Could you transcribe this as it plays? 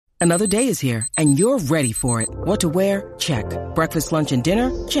Another day is here, and you're ready for it. What to wear? Check. Breakfast, lunch, and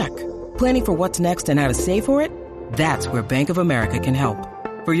dinner? Check. Planning for what's next and how to save for it? That's where Bank of America can help.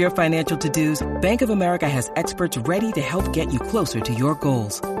 For your financial to-dos, Bank of America has experts ready to help get you closer to your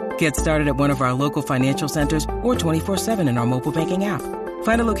goals. Get started at one of our local financial centers or 24/7 in our mobile banking app.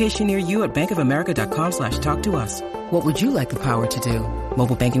 Find a location near you at bankofamerica.com/talktous. What would you like the power to do?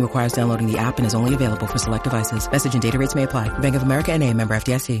 Mobile banking requires downloading the app and is only available for select devices. Message and data rates may apply. Bank of America N.A., member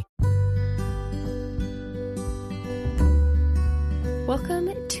FDIC.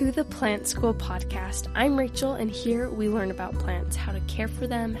 Welcome to the Plant School Podcast. I'm Rachel, and here we learn about plants, how to care for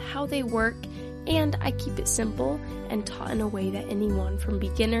them, how they work, and I keep it simple and taught in a way that anyone from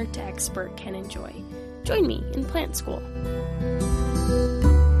beginner to expert can enjoy. Join me in Plant School.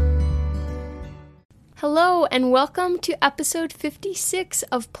 Hello, and welcome to episode 56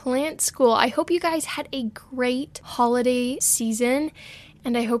 of Plant School. I hope you guys had a great holiday season,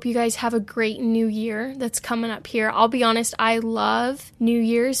 and I hope you guys have a great new year that's coming up here. I'll be honest, I love New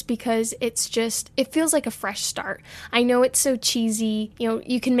Year's because it feels like a fresh start. I know it's so cheesy,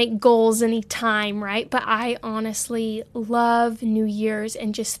 you can make goals anytime, right? But I honestly love New Year's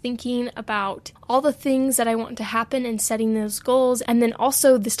and just thinking about all the things that I want to happen and setting those goals. And then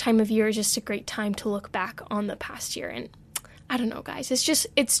also this time of year is just a great time to look back on the past year. And I don't know, guys.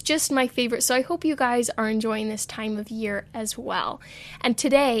 It's just my favorite. So I hope you guys are enjoying this time of year as well. And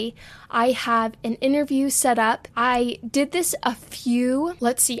today I have an interview set up. I did this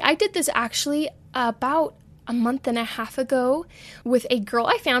actually about a month and a half ago with a girl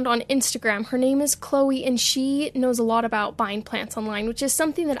I found on Instagram. Her name is Chloe, and she knows a lot about buying plants online, which is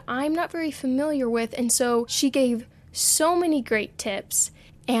something that I'm not very familiar with. And so she gave so many great tips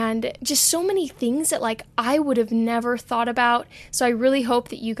and just so many things that I would have never thought about. So I really hope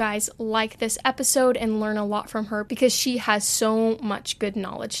that you guys like this episode and learn a lot from her because she has so much good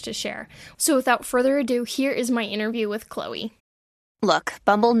knowledge to share. So without further ado, here is my interview with Chloe. Look,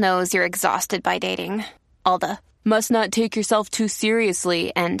 Bumble knows you're exhausted by dating. All the must not take yourself too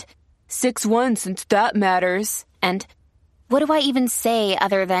seriously and 6'1" since that matters. And what do I even say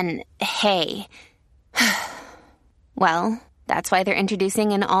other than hey? Well, that's why they're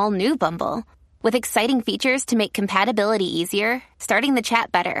introducing an all-new Bumble, with exciting features to make compatibility easier, starting the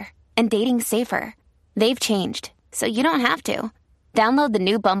chat better, and dating safer. They've changed, so you don't have to. Download the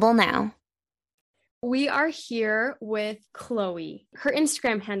new Bumble now. We are here with Chloe. Her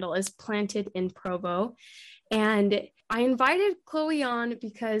Instagram handle is Planted in Provo, and I invited Chloe on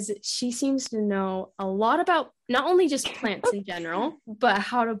because she seems to know a lot about not only just plants in general, but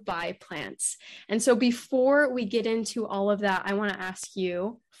how to buy plants. And so before we get into all of that, I want to ask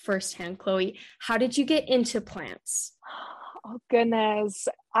you firsthand, Chloe, how did you get into plants? Oh, goodness.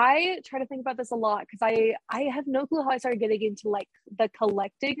 I try to think about this a lot because I have no clue how I started getting into the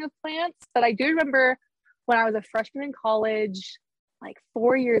collecting of plants. But I do remember when I was a freshman in college,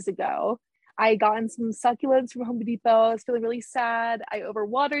 4 years ago, I gotten some succulents from Home Depot. I was feeling really sad. I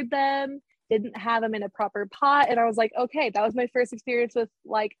overwatered them, didn't have them in a proper pot. And I was like, okay, that was my first experience with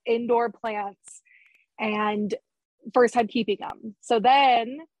indoor plants and first time keeping them. So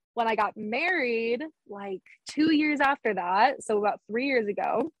then when I got married, 2 years after that, so about 3 years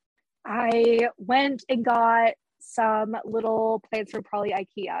ago, I went and got some little plants from probably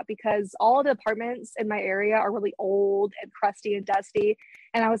IKEA because all the apartments in my area are really old and crusty and dusty.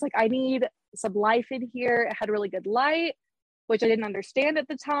 And I was like, I need some life in here. It had really good light, which I didn't understand at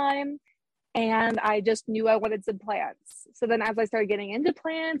the time. And I just knew I wanted some plants. So then as I started getting into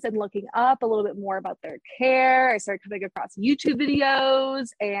plants and looking up a little bit more about their care, I started coming across YouTube videos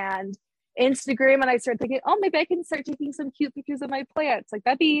and Instagram, and I started thinking, oh, maybe I can start taking some cute pictures of my plants.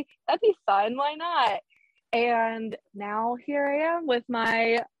 That'd be fun. Why not? And now here I am with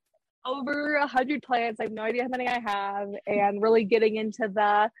my over 100 plants. I have no idea how many I have, and really getting into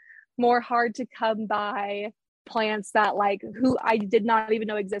the more hard to come by plants that who I did not even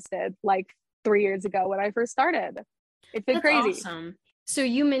know existed 3 years ago when I first started. It's been crazy. Awesome. So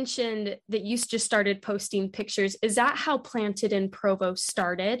you mentioned that you just started posting pictures. Is that how Planted in Provo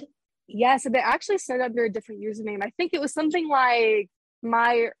started? Yes, and they actually started under a different username. I think it was something like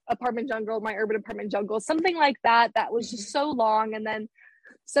my apartment jungle, my urban apartment jungle, something like that. That was just so long. And then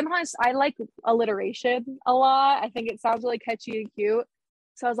sometimes I like alliteration a lot. I think it sounds really catchy and cute.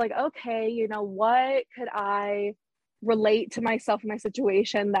 So I was like, okay, what could I relate to myself in my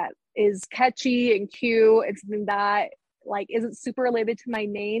situation that is catchy and cute and something that isn't super related to my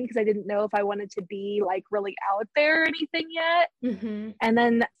name, because I didn't know if I wanted to be really out there or anything yet. Mm-hmm. And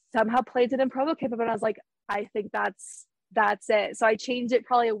then somehow Planted in Provo came up, and I was like, I think that's it. So I changed it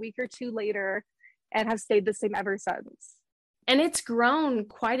probably a week or two later and have stayed the same ever since. And it's grown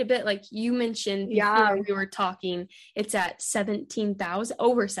quite a bit. Like you mentioned before we were talking, it's at 17,000,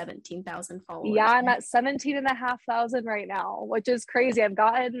 over 17,000 followers. Yeah, I'm at 17,500 right now, which is crazy. I've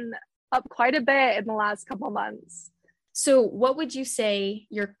gotten up quite a bit in the last couple of months. So what would you say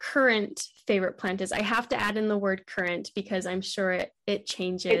your current favorite plant is? I have to add in the word current because I'm sure it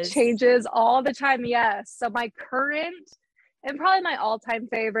changes. It changes all the time, yes. So my current and probably my all-time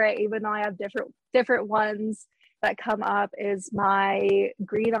favorite, even though I have different ones that come up, is my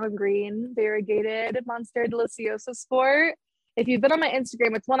green on green variegated Monstera deliciosa sport. If you've been on my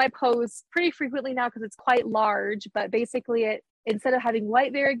Instagram, it's one I post pretty frequently now because it's quite large, but basically instead of having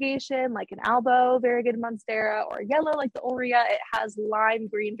white variegation like an Albo variegated Monstera or yellow like the Aurea, it has lime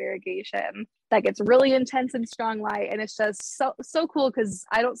green variegation that gets really intense and strong light. And it's just so cool because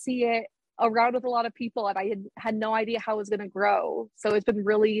I don't see it around with a lot of people, and I had no idea how it was going to grow. So it's been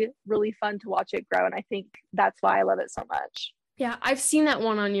really, really fun to watch it grow. And I think that's why I love it so much. Yeah, I've seen that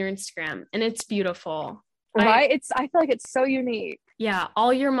one on your Instagram and it's beautiful. Right? I feel like it's so unique. Yeah,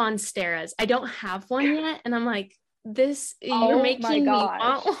 all your Monsteras. I don't have one yet. And I'm like, you're making me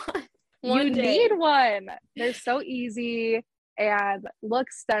want one. You need one. They're so easy and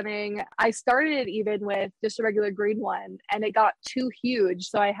look stunning. I started even with just a regular green one and it got too huge.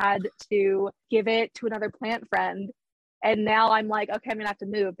 So I had to give it to another plant friend. And now I'm like, okay, I'm gonna have to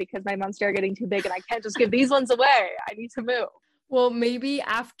move because my Monstera are getting too big and I can't just give these ones away. I need to move. Well, maybe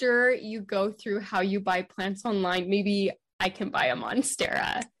after you go through how you buy plants online, maybe I can buy a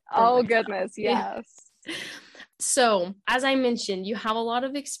Monstera. Oh, goodness. Yes. So, as I mentioned, you have a lot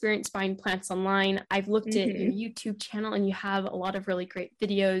of experience buying plants online. I've looked at your YouTube channel and you have a lot of really great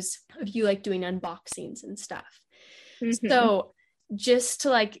videos of you like doing unboxings and stuff. So, just to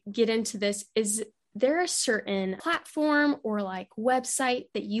like get into this, is there a certain platform or like website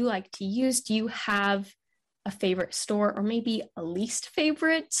that you like to use? Do you have a favorite store or maybe a least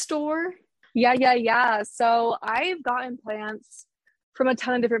favorite store? Yeah. So I've gotten plants from a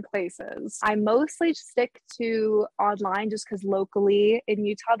ton of different places. I mostly stick to online just because locally in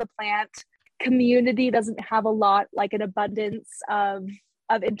Utah, the plant community doesn't have a lot, like an abundance of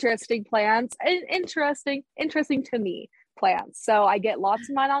interesting plants and interesting to me plants. So I get lots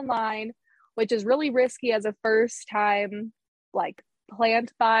of mine online, which is really risky as a first time like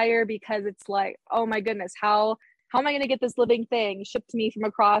plant buyer because it's like, oh my goodness, how am I going to get this living thing shipped to me from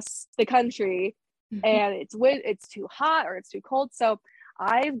across the country? And it's too hot or it's too cold. So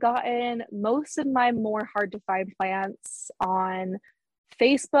I've gotten most of my more hard to find plants on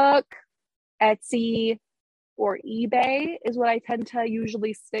Facebook, Etsy, or eBay is what I tend to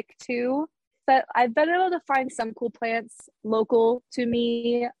usually stick to. But I've been able to find some cool plants local to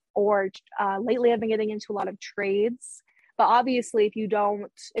me, or lately I've been getting into a lot of trades. But obviously, if you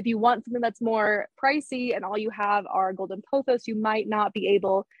want something that's more pricey and all you have are golden pothos, you might not be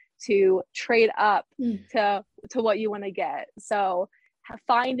able to trade up to what you want to get. So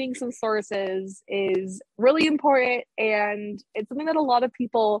finding some sources is really important, and it's something that a lot of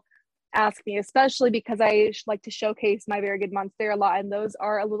people ask me, especially because I like to showcase my variegated Monstera a lot, and those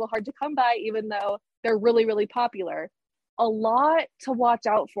are a little hard to come by, even though they're really, really popular. A lot to watch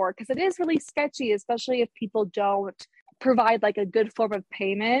out for because it is really sketchy, especially if people don't provide like a good form of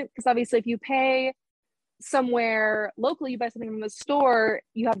payment. Because obviously, if you pay somewhere locally, you buy something from the store,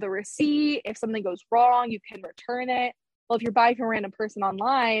 you have the receipt. If something goes wrong, you can return it. Well, if you're buying from a random person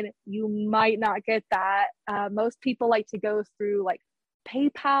online, you might not get that. Most people like to go through like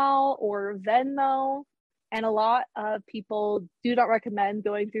PayPal or Venmo, and a lot of people do not recommend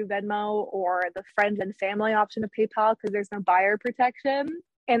going through Venmo or the friends and family option of PayPal because there's no buyer protection.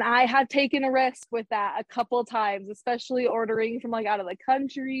 And I have taken a risk with that a couple of times, especially ordering from like out of the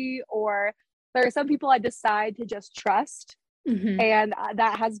country, or there are some people I decide to just trust, and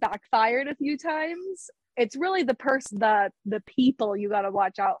that has backfired a few times. It's really the people you got to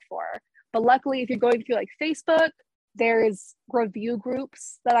watch out for. But luckily, if you're going through like Facebook, there's review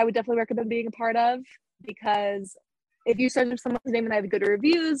groups that I would definitely recommend being a part of, because if you search someone's name and they have good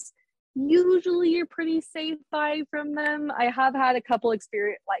reviews, usually you're pretty safe buying from them. I have had a couple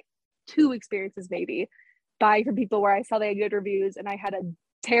two experiences maybe buying from people where I saw they had good reviews and I had a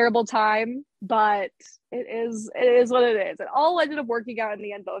terrible time, but it is what it is. It all ended up working out in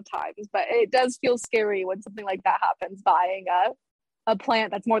the end both times, but it does feel scary when something like that happens, buying a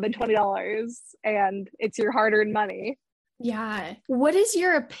plant that's more than $20 and it's your hard-earned money. Yeah. What is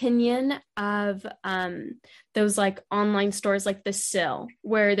your opinion of those like online stores like the Sill,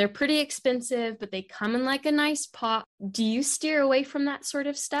 where they're pretty expensive, but they come in like a nice pot? Do you steer away from that sort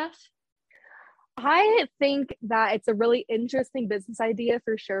of stuff? I think that it's a really interesting business idea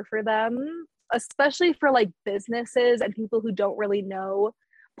for sure for them. especially for like businesses and people who don't really know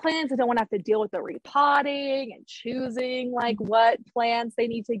plants and don't want to have to deal with the repotting and choosing like what plants they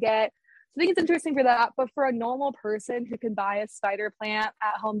need to get. So I think it's interesting for that. But for a normal person who can buy a spider plant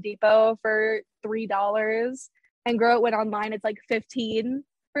at Home Depot for $3 and grow it when online it's like 15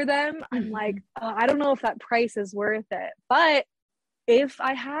 for them, I'm like, oh, I don't know if that price is worth it. But if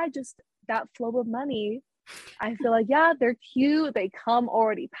I had just that flow of money, I feel like, yeah, they're cute. They come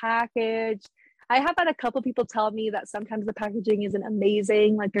already packaged. I have had a couple people tell me that sometimes the packaging isn't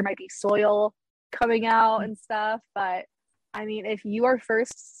amazing. Like there might be soil coming out and stuff. But I mean, if you are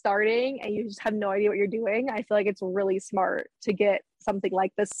first starting and you just have no idea what you're doing, I feel like it's really smart to get something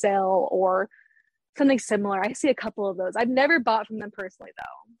like the Cell or something similar. I see a couple of those. I've never bought from them personally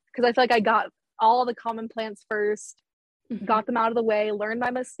though, because I feel like I got all the common plants first, got them out of the way, learned my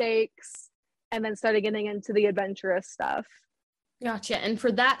mistakes, and then started getting into the adventurous stuff. Gotcha. And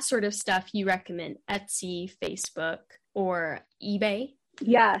for that sort of stuff, you recommend Etsy, Facebook, or eBay?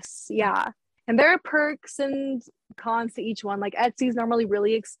 Yes. Yeah. And there are perks and cons to each one. Like Etsy is normally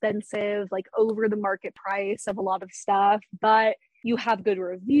really expensive, like over the market price of a lot of stuff, but you have good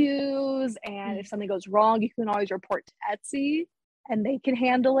reviews. And if something goes wrong, you can always report to Etsy and they can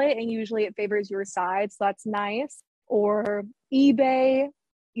handle it. And usually it favors your side. So that's nice. Or eBay,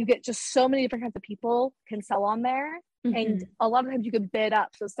 you get just so many different kinds of people can sell on there. And a lot of times you can bid up.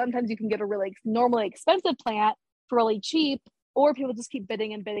 So sometimes you can get a really normally expensive plant for really cheap, or people just keep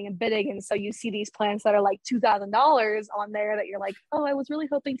bidding and bidding and bidding. And so you see these plants that are like $2,000 on there that you're like, oh, I was really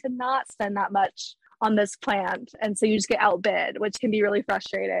hoping to not spend that much on this plant. And so you just get outbid, which can be really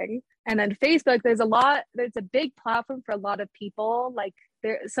frustrating. And then Facebook, there's a big platform for a lot of people. Like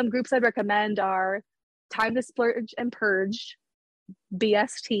some groups I'd recommend are Time to Splurge and Purge,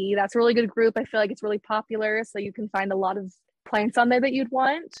 BST. That's a really good group. I feel like it's really popular, so you can find a lot of plants on there that you'd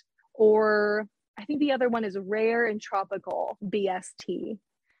want. Or I think the other one is Rare and Tropical, BST,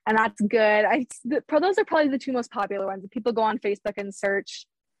 and that's good. Those are probably the two most popular ones. If people go on Facebook and search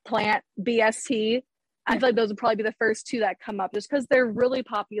plant BST, I feel like those would probably be the first two that come up, just because they're really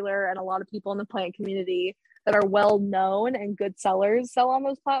popular and a lot of people in the plant community that are well known and good sellers sell on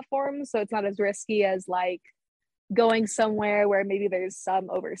those platforms. So it's not as risky as like going somewhere where maybe there's some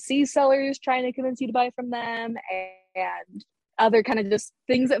overseas sellers trying to convince you to buy from them and other kind of just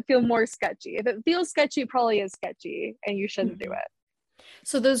things that feel more sketchy. If it feels sketchy, it probably is sketchy and you shouldn't do it.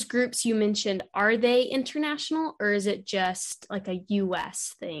 So those groups you mentioned, are they international or is it just like a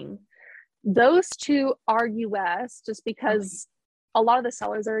US thing? Those two are US, just because a lot of the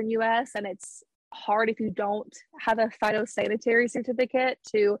sellers are in US and it's hard if you don't have a phytosanitary certificate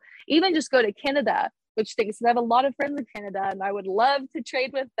to even just go to Canada, which thinks I have a lot of friends in Canada and I would love to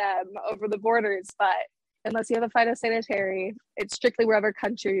trade with them over the borders, but unless you have a phytosanitary, it's strictly wherever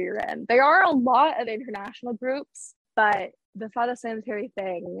country you're in. There are a lot of international groups, but the phytosanitary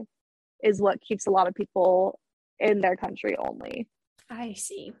thing is what keeps a lot of people in their country only. I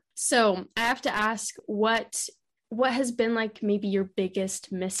see. So I have to ask, what has been like maybe your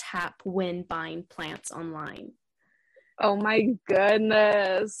biggest mishap when buying plants online? Oh my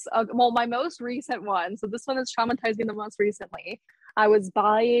goodness. Well, my most recent one, so this one is traumatizing the most recently. I was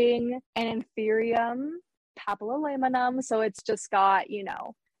buying an Anthurium papillomaminum, so it's just got,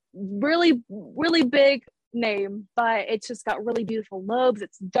 really, really big name, but it's just got really beautiful lobes.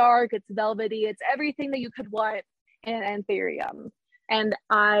 It's dark, it's velvety, it's everything that you could want in an Anthurium. And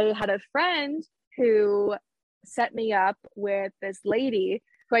I had a friend who set me up with this lady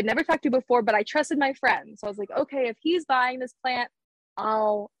who I'd never talked to before, but I trusted my friend. So I was like, okay, if he's buying this plant,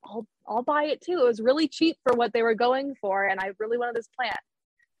 I'll buy it too. It was really cheap for what they were going for, and I really wanted this plant.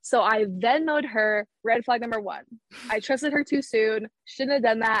 So I Venmo'd her, red flag number one. I trusted her too soon. Shouldn't have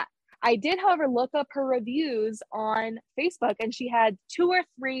done that. I did, however, look up her reviews on Facebook, and she had 2 or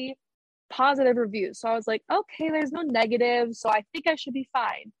 3 positive reviews. So I was like, okay, there's no negatives, so I think I should be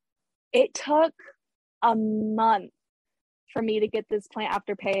fine. It took a month for me to get this plant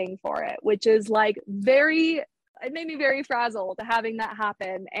after paying for it, which is like it made me very frazzled having that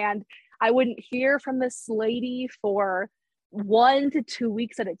happen. And I wouldn't hear from this lady for 1 to 2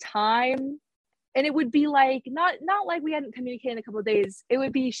 weeks at a time. And it would be like, not like we hadn't communicated in a couple of days. It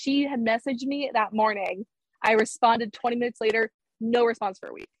would be, she had messaged me that morning. I responded 20 minutes later, no response for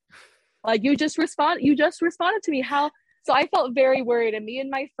a week. Like, you just responded to me. How? So I felt very worried. And me and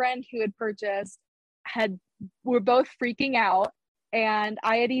my friend who had purchased were both freaking out. And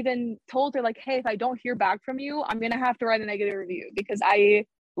I had even told her, like, hey, if I don't hear back from you, I'm going to have to write a negative review, because I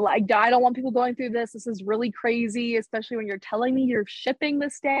don't want people going through this. This is really crazy, especially when you're telling me you're shipping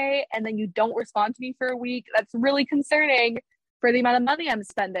this day and then you don't respond to me for a week. That's really concerning. for the amount of money I'm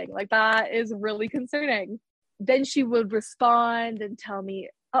spending. Like, that is really concerning. Then she would respond and tell me,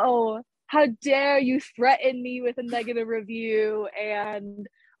 oh, how dare you threaten me with a negative review, and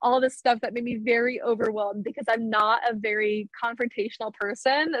all this stuff that made me very overwhelmed, because I'm not a very confrontational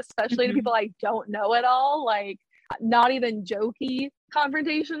person, especially to people I don't know at all. Like, not even jokey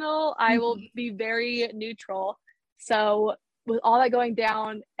confrontational. I will be very neutral. So with all that going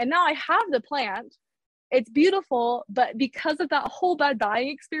down, and now I have the plant, it's beautiful, but because of that whole bad buying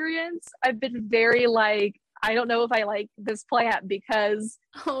experience, I've been very like, I don't know if I like this plant because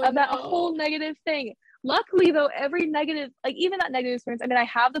of that whole negative thing. Luckily though, every negative, like even that negative experience, I mean, I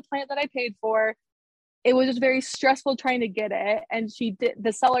have the plant that I paid for. It was just very stressful trying to get it. And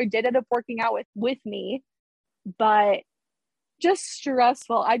the seller did end up working out with me, but just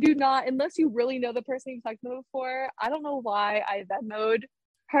stressful. I do not, unless you really know the person you've talked to before, I don't know why I Venmo'd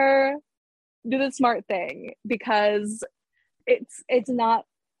her. Do the smart thing, because it's not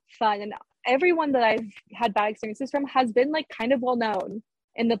fun. And everyone that I've had bad experiences from has been like kind of well known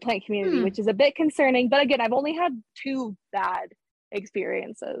in the plant community, which is a bit concerning. But again, I've only had 2 bad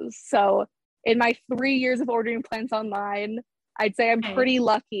experiences. So in my 3 years of ordering plants online, I'd say I'm pretty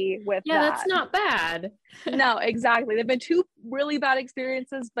lucky with that. Yeah, that's not bad. No, exactly. There've been 2 really bad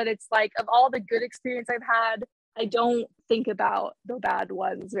experiences, but it's like, of all the good experience I've had, I don't think about the bad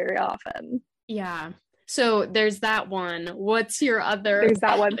ones very often. Yeah. So there's that one. What's your other There's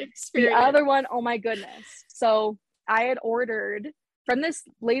that one. experience? The other one, oh my goodness. So I had ordered from this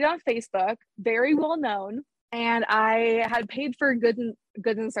lady on Facebook, very well known, and I had paid for goods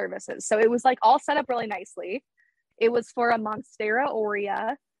and services. So it was like all set up really nicely. It was for a Monstera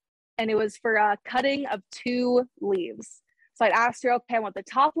aurea, and it was for a cutting of 2 leaves. So I'd asked her, okay, I want the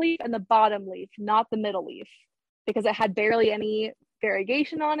top leaf and the bottom leaf, not the middle leaf, because it had barely any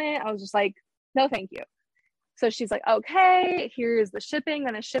variegation on it. I was just like, no, thank you. So she's like, okay, here's the shipping. I'm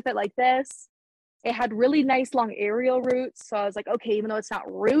going to ship it like this. It had really nice long aerial roots. So I was like, okay, even though it's not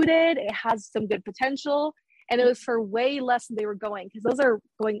rooted, it has some good potential. And it was for way less than they were going, because those are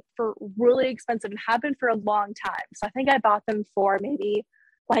going for really expensive and have been for a long time. So I think I bought them for maybe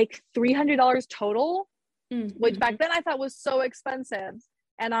like $300 total, which back then I thought was so expensive.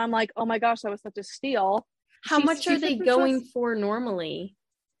 And I'm like, oh my gosh, that was such a steal. How much are they going for normally?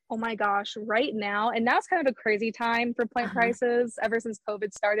 Oh my gosh, right now, and now it's kind of a crazy time for plant prices ever since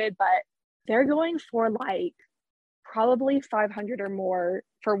COVID started, but they're going for like probably 500 or more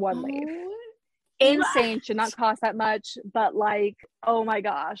for one leaf. Insane. Should not cost that much, but like, oh my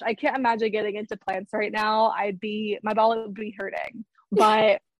gosh, I can't imagine getting into plants right now. My wallet would be hurting.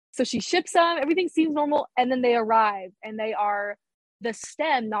 But so she ships them, everything seems normal, and then they arrive, and they are, the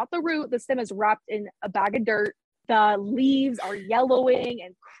stem, not the root, the stem is wrapped in a bag of dirt. The leaves are yellowing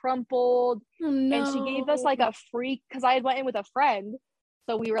and crumpled. Oh, no. And she gave us like a free, because I had went in with a friend,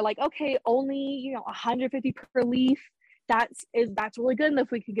 so we were like, okay, only 150 per leaf. That's really good. And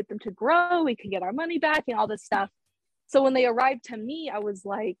if we could get them to grow, we could get our money back and all this stuff. So when they arrived to me, I was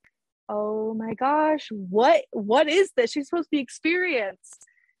like, oh my gosh, what is this? She's supposed to be experienced.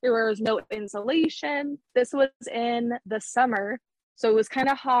 There was no insulation. This was in the summer, so it was kind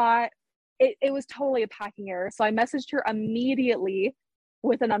of hot. It was totally a packing error. So I messaged her immediately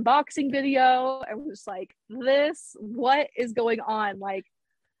with an unboxing video and was like, what is going on? Like,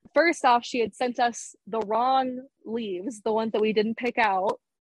 first off, she had sent us the wrong leaves, the ones that we didn't pick out.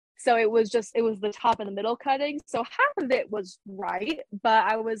 So it was the top and the middle cutting. So half of it was right, but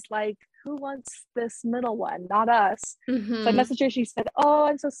I was like, who wants this middle one? Not us. So I messaged her. She said, oh,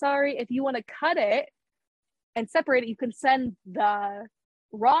 I'm so sorry. If you want to cut it and separate it, you can send the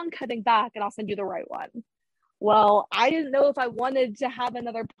wrong cutting back and I'll send you the right one. Well, I didn't know if I wanted to have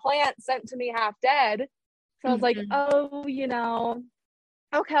another plant sent to me half dead. So I was like, oh,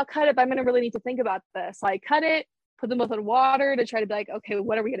 okay, I'll cut it, but I'm going to really need to think about this. So I cut it, put them both in water to try to be like, okay,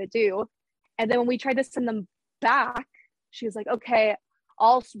 what are we going to do? And then when we tried to send them back, she was like, okay,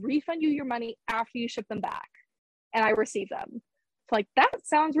 I'll refund you your money after you ship them back. And I received them. So like, that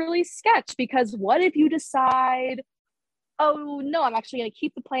sounds really sketch, because what if you decide, oh no, I'm actually going to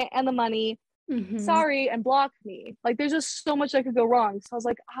keep the plant and the money, sorry, and block me. Like, there's just so much that could go wrong. So I was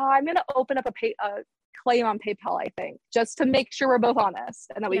like, I'm going to open up a claim on PayPal, I think, just to make sure we're both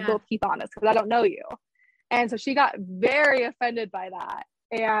honest and that we both keep honest, because I don't know you. And so she got very offended by that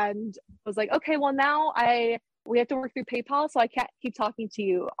and was like, okay, well now we have to work through PayPal, so I can't keep talking to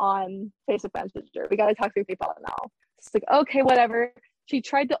you on Facebook Messenger. We got to talk through PayPal now. It's like, okay, whatever. She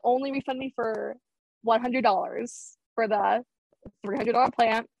tried to only refund me for $100 for the $300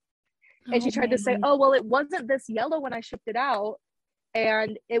 plant. And she tried to say, oh, well, it wasn't this yellow when I shipped it out.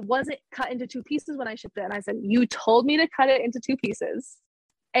 and it wasn't cut into 2 pieces when I shipped it. And I said, you told me to cut it into 2 pieces.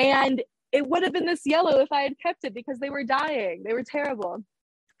 And it would have been this yellow if I had kept it because they were dying. They were terrible.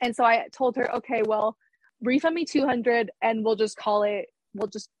 And so I told her, okay, well, refund me $200 and we'll just call it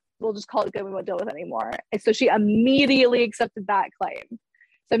good. We won't deal with it anymore. And so she immediately accepted that claim.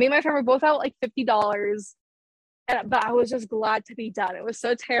 So me and my friend were both out like $50. But I was just glad to be done. It was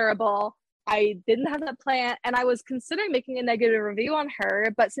so terrible. I didn't have that plant, and I was considering making a negative review on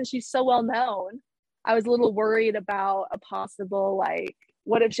her, but since she's so well known, I was a little worried about a possible, like,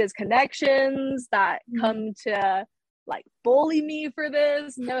 what if she has connections that come to like bully me for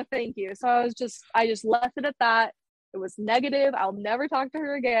this? No, thank you. So I just left it at that. It was negative. I'll never talk to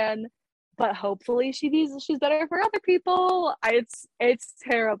her again, but hopefully she's better for other people. It's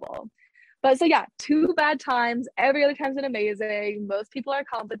terrible. But so yeah, 2 bad times. Every other time's been amazing. Most people are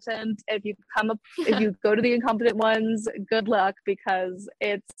competent. If you go to the incompetent ones, good luck, because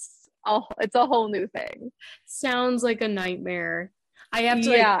it's a whole new thing. Sounds like a nightmare. I have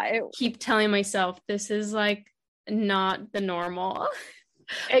to keep telling myself this is like not the normal.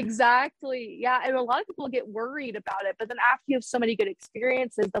 Exactly. Yeah. And a lot of people get worried about it, but then after you have so many good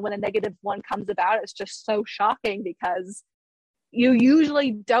experiences, then when a negative one comes about, it's just so shocking because you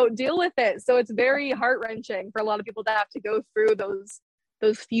usually don't deal with it. So it's very heart-wrenching for a lot of people to have to go through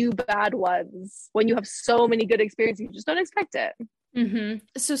those few bad ones when you have so many good experiences. You just don't expect it. Mm-hmm.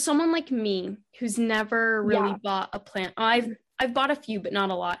 So someone like me who's never really bought a plant, I've bought a few, but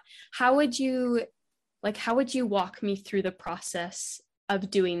not a lot. How would you walk me through the process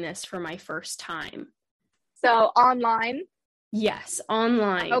of doing this for my first time? So online? Yes,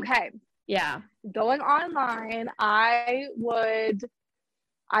 online. Okay. Yeah. Going online, I would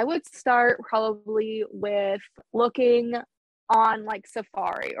start probably with looking on like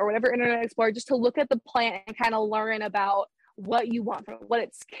Safari or whatever Internet Explorer, just to look at the plant and kind of learn about what you want from it, what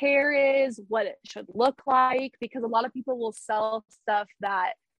its care is, what it should look like, because a lot of people will sell stuff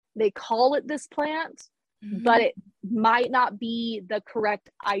that they call it this plant, but it might not be the correct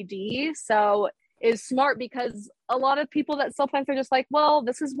ID. So is smart, because a lot of people that sell plants are just like, well,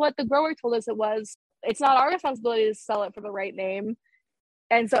 this is what the grower told us it was. It's not our responsibility to sell it for the right name.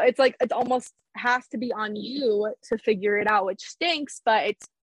 And so it's like, it almost has to be on you to figure it out, which stinks, but it's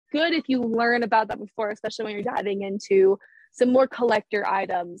good if you learn about that before, especially when you're diving into some more collector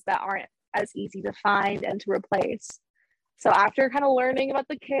items that aren't as easy to find and to replace. So after kind of learning about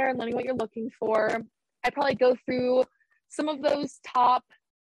the care and learning what you're looking for, I'd probably go through some of those top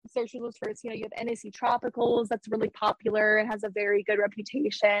search results first. You know, you have NAC Tropicals, that's really popular and has a very good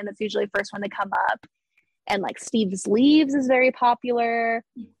reputation. That's usually the first one to come up. And like Steve's Leaves is very popular,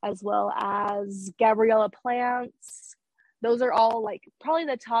 as well as Gabriella Plants. Those are all like probably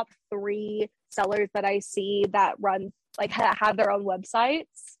the top 3 sellers that I see that run, like have their own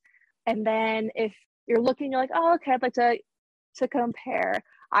websites. And then if you're looking, you're like, oh, okay, I'd like to compare,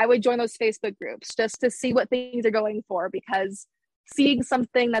 I would join those Facebook groups just to see what things are going for, because seeing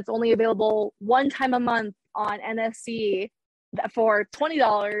something that's only available one time a month on NSC for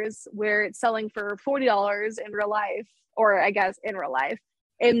 $20, where it's selling for $40 in real life, or I guess in real life,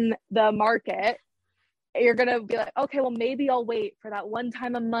 in the market, you're going to be like, okay, well, maybe I'll wait for that one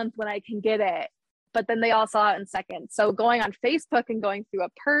time a month when I can get it. But then they all saw it in seconds. So going on Facebook and going through a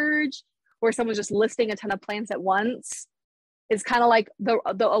purge where someone's just listing a ton of plants at once is kind of like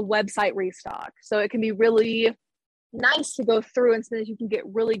a website restock. So it can be really nice to go through, and so that you can get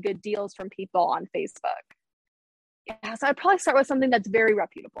really good deals from people on Facebook. Yeah, so I'd probably start with something that's very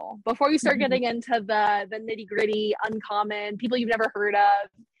reputable before you start getting into the nitty gritty, uncommon, people you've never heard of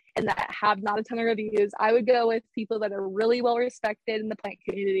and that have not a ton of reviews. I would go with people that are really well respected in the plant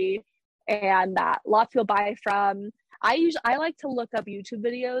community and that lots of people buy from. I like to look up YouTube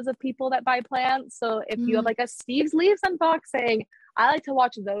videos of people that buy plants. So if you have like a Steve's Leaves unboxing, I like to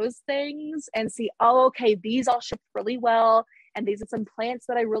watch those things and see, oh, okay, these all ship really well, and these are some plants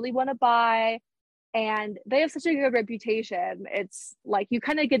that I really want to buy. And they have such a good reputation. It's like you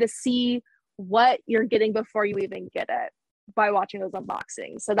kind of get to see what you're getting before you even get it by watching those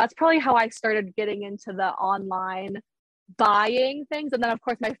unboxings. So that's probably how I started getting into the online buying things. And then, of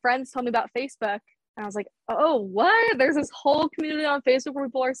course, my friends told me about Facebook. And I was like, oh, what? There's this whole community on Facebook where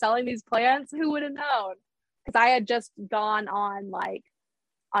people are selling these plants? Who would have known? Because I had just gone on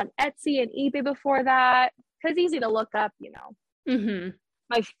Etsy and eBay before that. Because it's easy to look up, you know.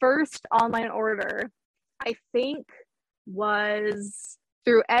 My first online order, I think, was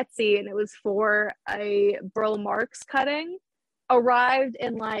through Etsy, and it was for a Burle Marx cutting. Arrived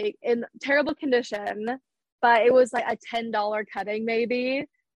in terrible condition, but it was like a $10 cutting maybe.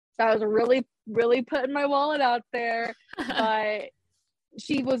 So I was really, really putting my wallet out there. But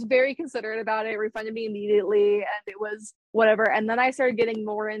she was very considerate about it, refunded me immediately, and it was whatever. And then I started getting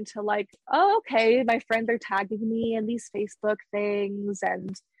more into like, oh, okay, my friends are tagging me in these Facebook things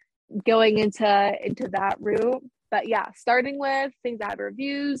and going into that route. But yeah, starting with things that have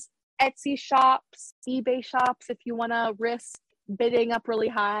reviews, Etsy shops, eBay shops if you want to risk bidding up really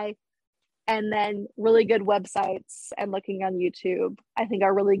high, and then really good websites and looking on YouTube, I think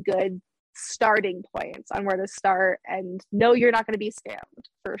are really good starting points on where to start and know you're not going to be scammed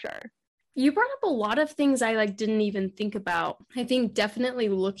for sure. You brought up a lot of things I like didn't even think about. I think definitely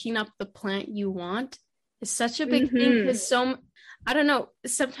looking up the plant you want is such a big thing, because I don't know,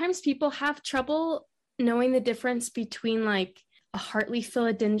 sometimes people have trouble knowing the difference between like a heartleaf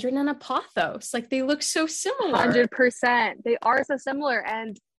philodendron and a pothos. Like they look so similar. 100%. They are so similar.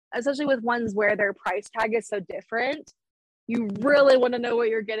 And especially with ones where their price tag is so different, you really want to know what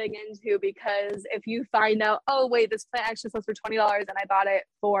you're getting into, because if you find out, oh wait, this plant actually sells for $20 and I bought it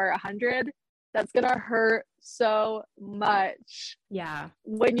for $100, that's gonna hurt so much. Yeah,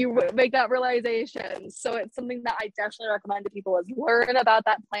 when you make that realization. So it's something that I definitely recommend to people, is learn about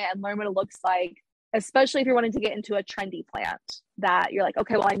that plant and learn what it looks like, especially if you're wanting to get into a trendy plant that you're like,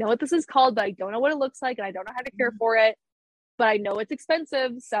 okay, well, I know what this is called, but I don't know what it looks like and I don't know how to care for it, but I know it's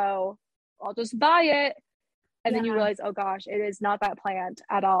expensive, so I'll just buy it. And then you realize, oh gosh, it is not that plant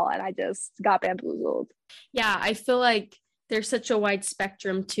at all. And I just got bamboozled. Yeah, I feel like there's such a wide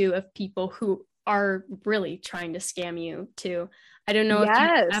spectrum too of people who are really trying to scam you too. I don't know if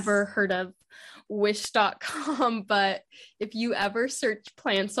you've ever heard of wish.com, but if you ever search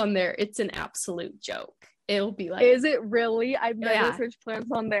plants on there, it's an absolute joke. It'll be like, is it really? I've never searched plants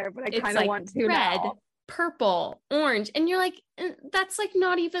on there, but I kind of want to red, now. Purple, orange, and you're like, that's like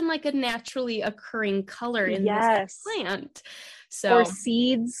not even like a naturally occurring color in this plant. So, or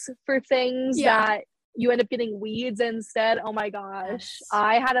seeds for things that you end up getting weeds instead. Oh my gosh.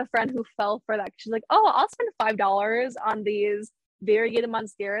 I had a friend who fell for that. She's like, oh, I'll spend $5 on these variegated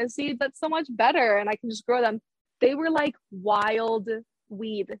monstera seeds. That's so much better, and I can just grow them. They were like wild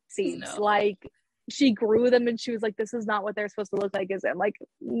weed seeds. Like, she grew them and she was like, this is not what they're supposed to look like, is it? I'm like,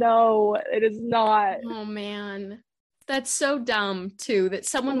 no, it is not. Oh man, that's so dumb too, that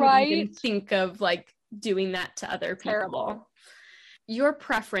someone would even think of like doing that to other people. Terrible. Your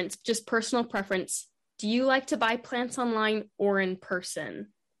preference, just personal preference, do you like to buy plants online or in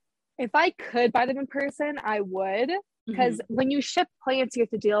person? If I could buy them in person, I would, because when you ship plants, you have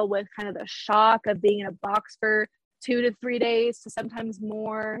to deal with kind of the shock of being in a box for 2 to 3 days to sometimes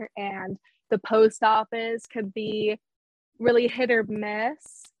more, and the post office could be really hit or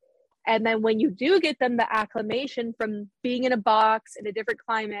miss. And then when you do get them, the acclimation from being in a box in a different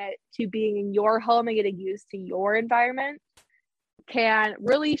climate to being in your home and getting used to your environment can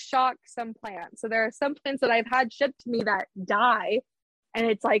really shock some plants. So there are some plants that I've had shipped to me that die, and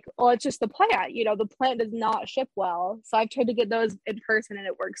it's like, well, it's just the plant, you know, the plant does not ship well. So I've tried to get those in person and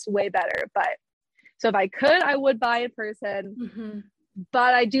it works way better. But so if I could, I would buy in person.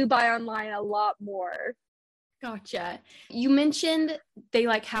 But I do buy online a lot more. Gotcha. You mentioned they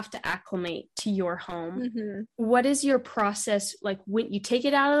like have to acclimate to your home. What is your process like when you take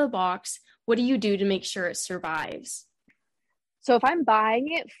it out of the box? What do you do to make sure it survives? So if I'm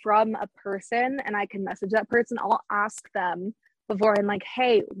buying it from a person and I can message that person, I'll ask them before, I'm like,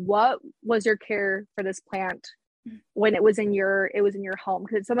 hey, what was your care for this plant when it was in your home?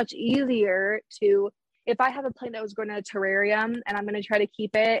 Because it's so much easier to, if I have a plant that was grown in a terrarium and I'm going to try to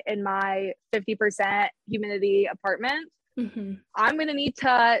keep it in my 50% humidity apartment, I'm going to need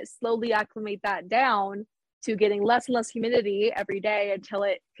to slowly acclimate that down to getting less and less humidity every day until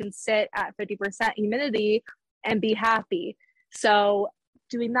it can sit at 50% humidity and be happy. So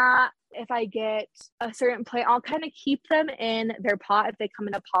doing that, if I get a certain plant, I'll kind of keep them in their pot if they come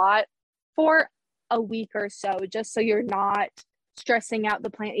in a pot for a week or so, just so you're not stressing out the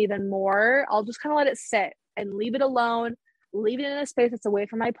plant even more. I'll just kind of let it sit and leave it alone, leave it in a space that's away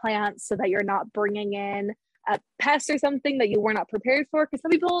from my plants so that you're not bringing in a pest or something that you were not prepared for, because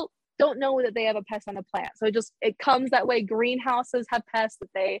some people don't know that they have a pest on a plant. So it comes that way. Greenhouses have pests that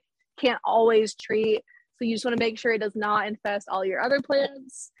they can't always treat. So you just want to make sure it does not infest all your other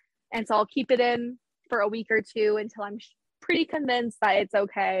plants. And so I'll keep it in for a week or two until I'm pretty convinced that it's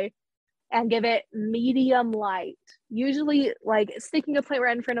okay, and give it medium light. Usually, like sticking a plant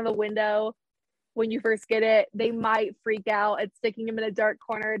right in front of a window when you first get it, they might freak out. And sticking them in a dark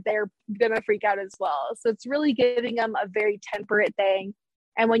corner, they're going to freak out as well. So it's really giving them a very temperate thing.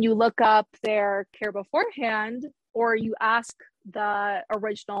 And when you look up their care beforehand, or you ask the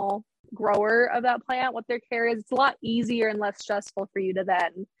original grower of that plant what their care is, it's a lot easier and less stressful for you to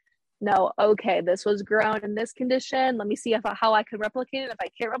then know, okay, this was grown in this condition. Let me see how I can replicate it. If I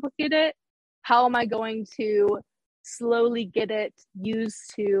can't replicate it, how am I going to slowly get it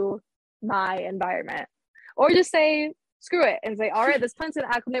used to my environment? Or just say, screw it, and say, all right, this plant's gonna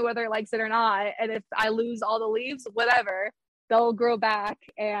acclimate whether it likes it or not. And if I lose all the leaves, whatever, they'll grow back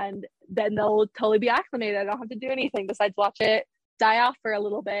and then they'll totally be acclimated. I don't have to do anything besides watch it die off for a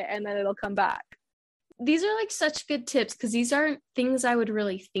little bit and then it'll come back. These are like such good tips because these aren't things I would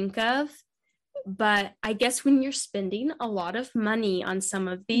really think of. But I guess when you're spending a lot of money on some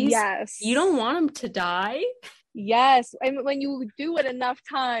of these, yes, you don't want them to die. Yes. And when you do it enough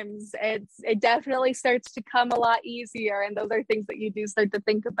times, it definitely starts to come a lot easier. And those are things that you do start to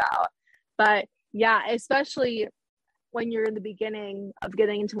think about. But yeah, especially when you're in the beginning of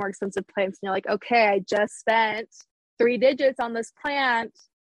getting into more expensive plants and you're like, okay, I just spent 3 digits on this plant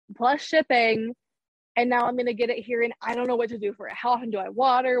plus shipping. And now I'm going to get it here and I don't know what to do for it. How often do I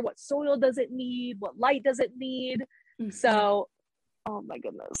water? What soil does it need? What light does it need? Mm-hmm. So, oh my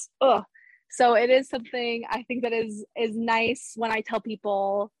goodness. Ugh. So it is something I think that is nice when I tell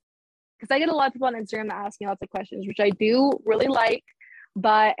people, because I get a lot of people on Instagram that ask me lots of questions, which I do really like,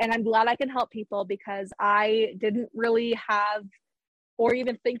 and I'm glad I can help people because I didn't really have or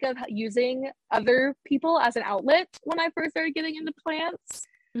even think of using other people as an outlet when I first started getting into plants.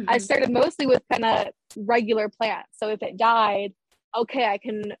 Mm-hmm. I started mostly with kind of regular plants. So if it died, okay, I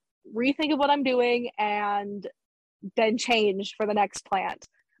can rethink of what I'm doing and then change for the next plant.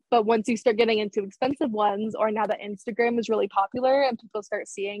 But once you start getting into expensive ones, or now that Instagram is really popular and people start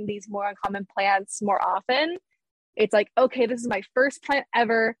seeing these more uncommon plants more often, it's like, okay, this is my first plant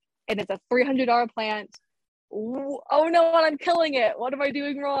ever, and it's a $300 plant. Oh no, I'm killing it. What am I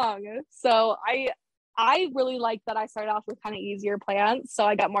doing wrong? So I really like that I started off with kind of easier plants, so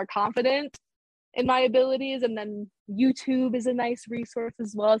I got more confident in my abilities. And then YouTube is a nice resource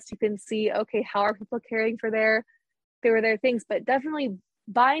as well, so you can see, okay, how are people caring for their things. But definitely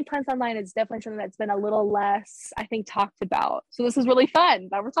buying plants online is definitely something that's been a little less, I think, talked about. So this is really fun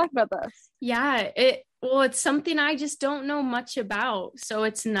that we're talking about this. Yeah, it's something I just don't know much about. So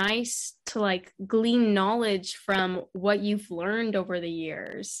it's nice to like glean knowledge from what you've learned over the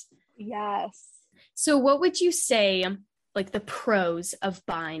years. Yes. So what would you say, like the pros of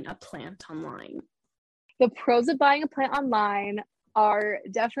buying a plant online? The pros of buying a plant online are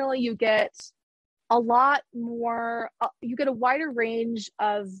definitely you get a lot more, you get a wider range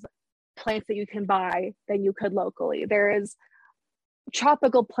of plants that you can buy than you could locally. There is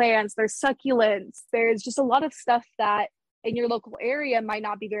tropical plants, there's succulents, there's just a lot of stuff that in your local area might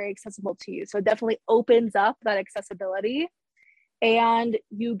not be very accessible to you. So it definitely opens up that accessibility, and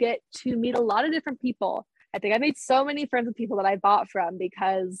you get to meet a lot of different people. I think I made so many friends with people that I bought from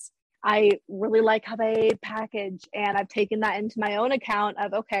because I really like how they package, and I've taken that into my own account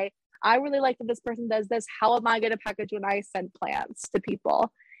of, okay, I really like that this person does this. How am I going to package when I send plants to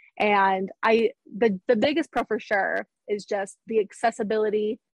people? And the biggest pro for sure is just the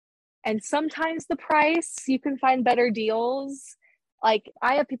accessibility, and sometimes the price. You can find better deals. Like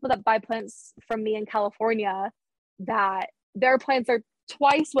I have people that buy plants from me in California that their plants are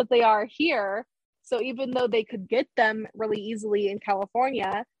twice what they are here. So even though they could get them really easily in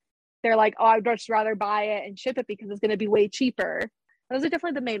California, they're like, oh, I'd just rather buy it and ship it because it's going to be way cheaper. Those are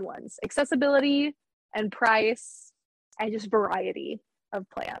definitely the main ones: accessibility and price, and just variety of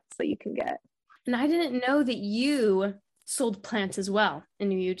plants that you can get. And I didn't know that you sold plants as well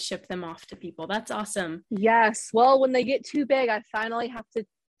and you'd ship them off to people. That's awesome. Yes. Well, when they get too big, I finally have to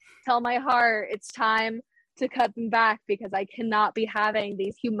tell my heart it's time to cut them back, because I cannot be having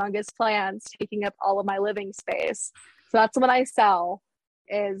these humongous plants taking up all of my living space. So that's when I sell,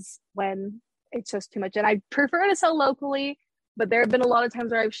 is when it's just too much. And I prefer to sell locally, but there have been a lot of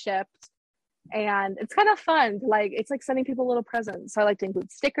times where I've shipped, and it's kind of fun. Like, it's like sending people little presents. So I like to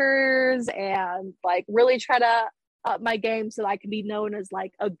include stickers and like really try to up my game so that I can be known as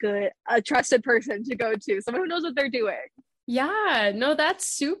like a trusted person to go to, someone who knows what they're doing. Yeah, no, that's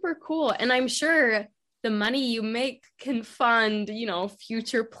super cool. And I'm sure the money you make can fund,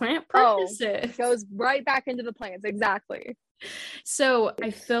 future plant purchases. It goes right back into the plants. Exactly. So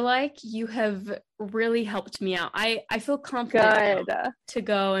I feel like you have really helped me out. I feel confident to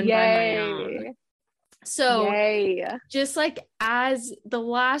go and buy my own. So just like as the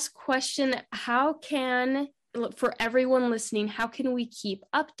last question, for everyone listening, how can we keep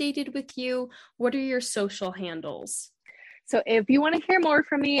updated with you? What are your social handles? So if you want to hear more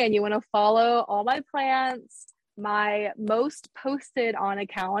from me and you want to follow all my plants, my most posted on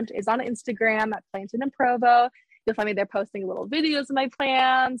account is on Instagram at Planted in Provo. You'll find me there posting little videos of my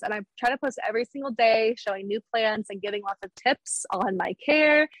plants, and I try to post every single day showing new plants and giving lots of tips on my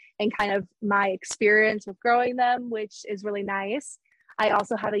care and kind of my experience with growing them, which is really nice. I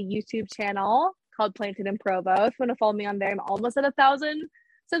also have a YouTube channel called Planted in Provo. If you want to follow me on there, I'm almost at 1,000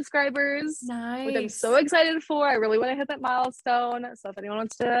 subscribers, which I'm so excited for. I really want to hit that milestone. So if anyone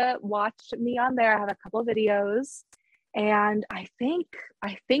wants to watch me on there, I have a couple of videos, and I think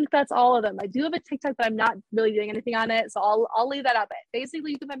that's all of them. I do have a TikTok, but I'm not really doing anything on it, so I'll leave that up.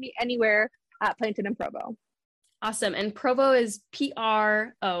 Basically, you can find me anywhere at Planted in Provo. Awesome. And Provo is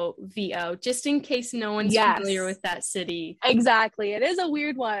Provo, just in case no one's familiar with that city. Exactly. It is a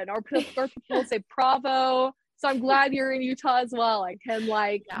weird one, or people say Provo. So I'm glad you're in Utah as well. I can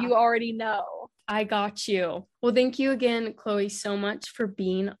you already know. I got you. Well, thank you again, Chloe, so much for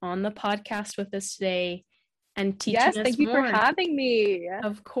being on the podcast with us today and teaching us more. Yes, thank you for having me.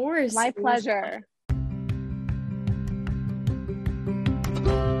 Of course. My pleasure.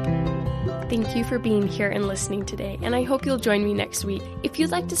 Thank you for being here and listening today, and I hope you'll join me next week. If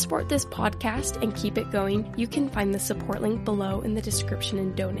you'd like to support this podcast and keep it going, you can find the support link below in the description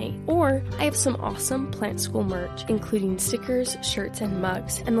and donate. Or I have some awesome Plant School merch, including stickers, shirts, and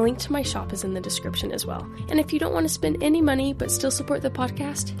mugs, and the link to my shop is in the description as well. And if you don't want to spend any money but still support the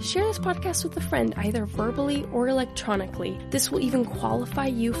podcast, share this podcast with a friend, either verbally or electronically. This will even qualify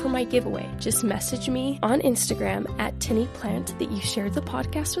you for my giveaway. Just message me on Instagram at TinnyPlant that you shared the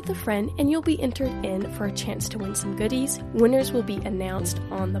podcast with a friend, and you'll be entered in for a chance to win some goodies. Winners will be announced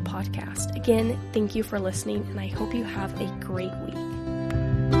on the podcast. Again, thank you for listening, and I hope you have a great week.